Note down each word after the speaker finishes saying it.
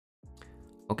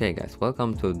Okay guys,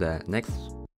 welcome to the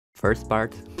first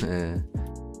part,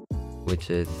 which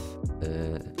is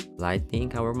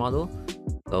lightening our model.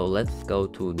 So let's go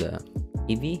to the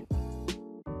EV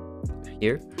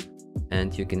here,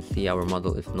 and you can see our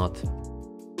model is not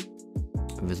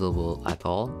visible at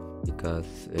all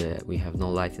because we have no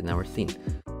light in our scene.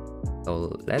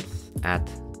 So let's add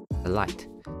a light.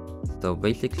 So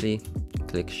basically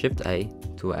click Shift A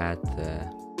to add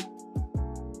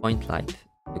point light.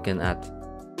 You can add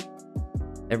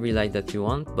every light that you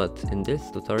want, but in this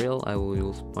tutorial I will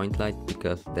use point light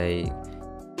because they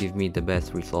give me the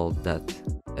best result that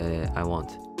I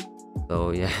want.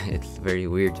 So yeah, it's very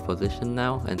weird position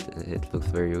now and it looks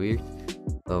very weird.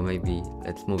 So maybe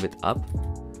let's move it up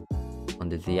on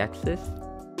the Z-axis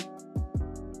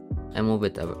and move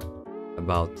it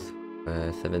about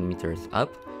 7 meters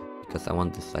up because I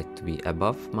want this light to be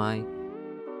above my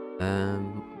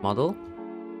model.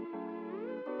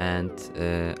 And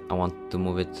I want to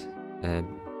move it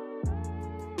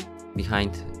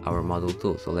behind our model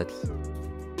too. So let's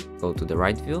go to the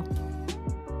right view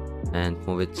and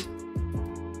move it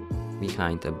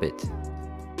behind a bit.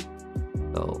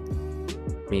 So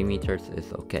 3 meters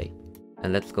is okay.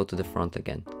 And let's go to the front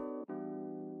again.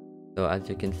 So as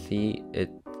you can see,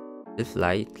 this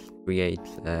light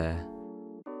creates a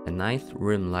nice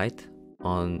rim light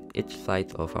on each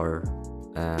side of our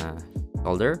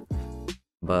shoulder.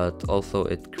 But also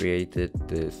it created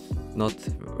this not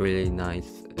really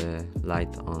nice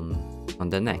light on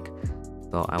the neck.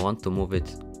 So I want to move it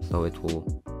so it will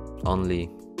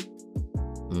only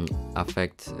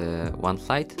affect one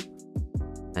side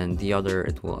and the other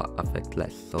it will affect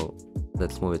less. So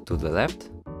let's move it to the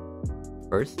left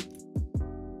first,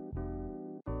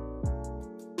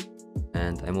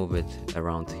 and I move it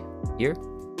around here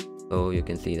so you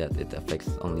can see that it affects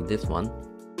only this one.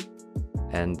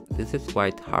 And this is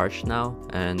quite harsh now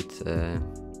and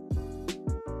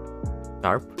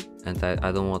sharp, and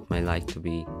I don't want my light to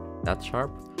be that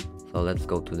sharp. So let's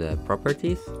go to the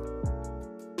properties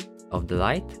of the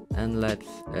light and let's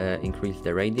increase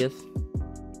the radius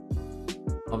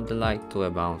of the light to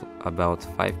about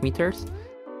 5 meters.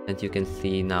 And you can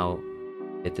see now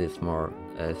it is more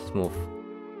smooth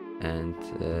and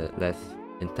less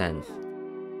intense.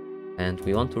 And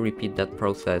we want to repeat that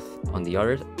process on the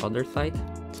other side.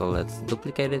 So let's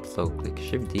duplicate it. So click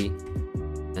Shift D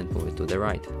and move it to the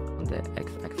right on the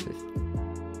X-axis.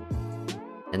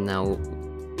 And now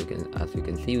as you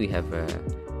can see, we have a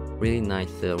really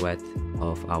nice silhouette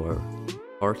of our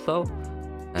torso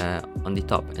on the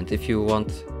top. And if you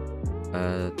want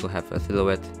to have a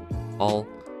silhouette all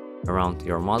around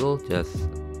your model,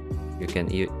 you can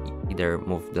either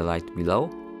move the light below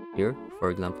here. For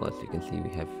example, as you can see,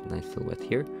 we have a nice silhouette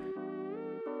here.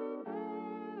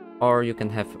 Or you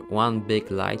can have one big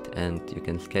light and you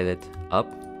can scale it up.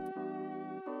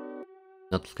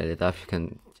 Not scale it up, you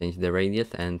can change the radius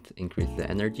and increase the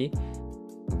energy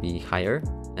to be higher.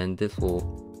 And this will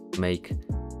make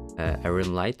a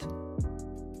rim light.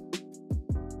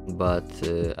 But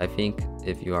I think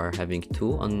if you are having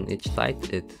two on each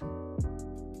side, it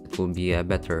will be a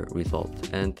better result.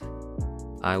 And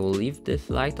I will leave this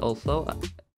light also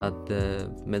at the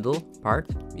middle part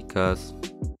because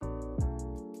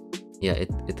yeah,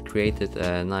 it created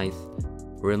a nice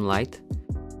rim light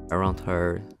around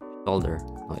her shoulder.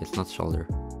 No, it's not shoulder.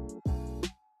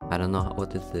 I don't know,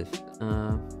 what is this?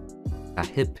 A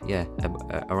hip, yeah,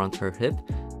 around her hip,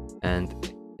 and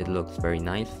it looks very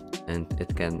nice, and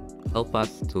it can help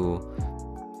us to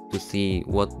see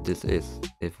what this is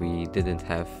if we didn't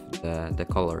have the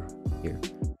color here.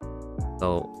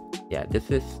 So yeah,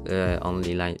 this is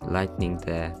only lightening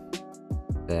the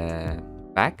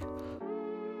back.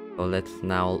 So let's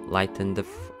now lighten the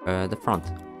front.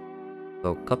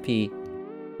 So copy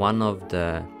one of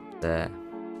the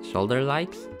shoulder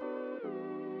lights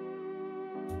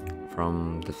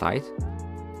from the side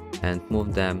and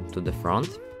move them to the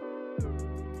front.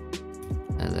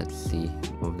 And let's see,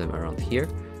 move them around here.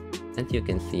 And you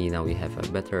can see now we have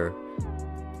a better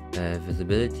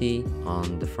visibility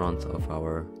on the front of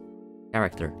our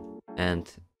character. And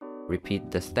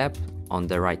repeat the step on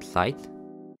the right side.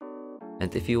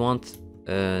 And if you want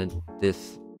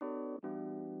this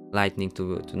lightning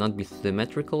to not be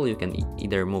symmetrical, you can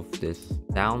either move this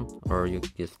down or you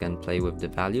just can play with the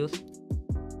values.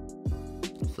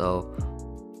 So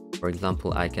for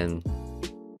example, I can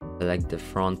select the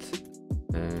front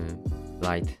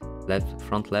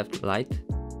left light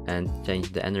and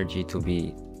change the energy to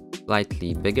be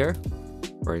slightly bigger,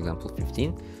 for example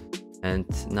 15, and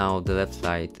now the left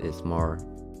side is more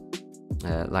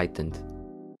lightened.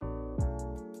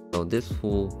 So this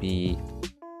will be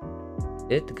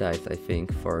it, guys, I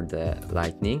think, for the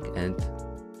lightning. And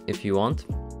if you want,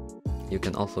 you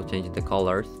can also change the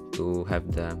colors to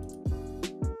have the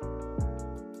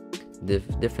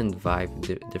different vibe,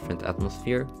 different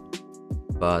atmosphere.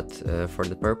 But for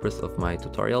the purpose of my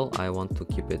tutorial, I want to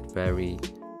keep it very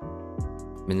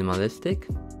minimalistic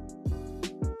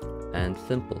and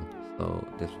simple, so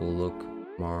this will look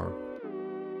more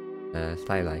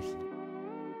stylized.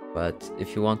 But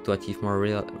if you want to achieve more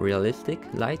realistic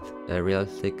light,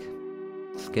 realistic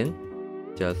skin,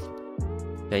 just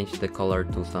change the color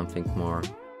to something more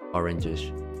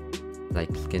orangish,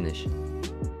 like skinish.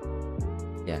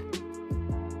 Yeah,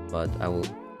 but I will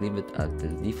leave it at the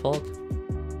default,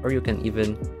 or you can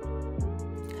even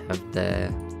have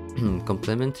the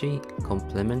complementary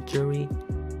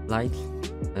lights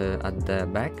at the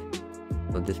back.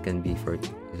 So this can be for,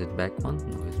 is it back one?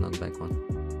 No, it's not back one.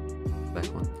 Back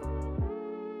one.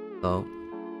 So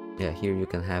yeah, here you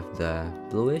can have the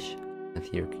bluish, and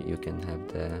here you can have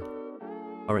the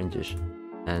orangish,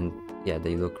 and yeah,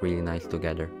 they look really nice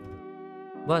together.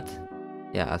 But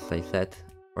yeah, as I said,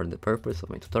 for the purpose of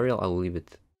my tutorial, I will leave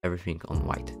it everything on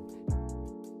white.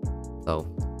 So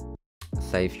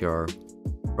save your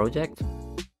project,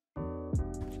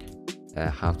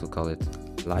 how to call it,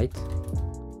 light,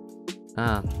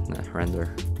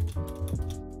 render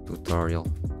tutorial,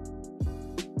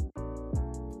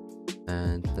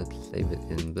 and let's save it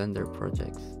in Blender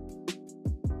projects.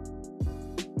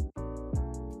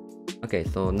 Okay,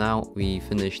 so now we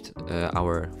finished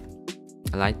our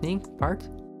lightning part.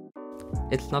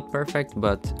 It's not perfect,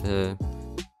 but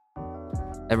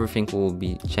everything will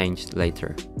be changed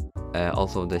later.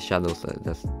 Also the shadows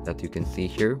that you can see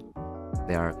here,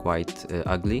 they are quite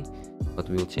ugly, but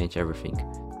we will change everything.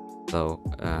 So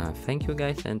thank you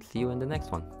guys, and see you in the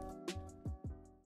next one.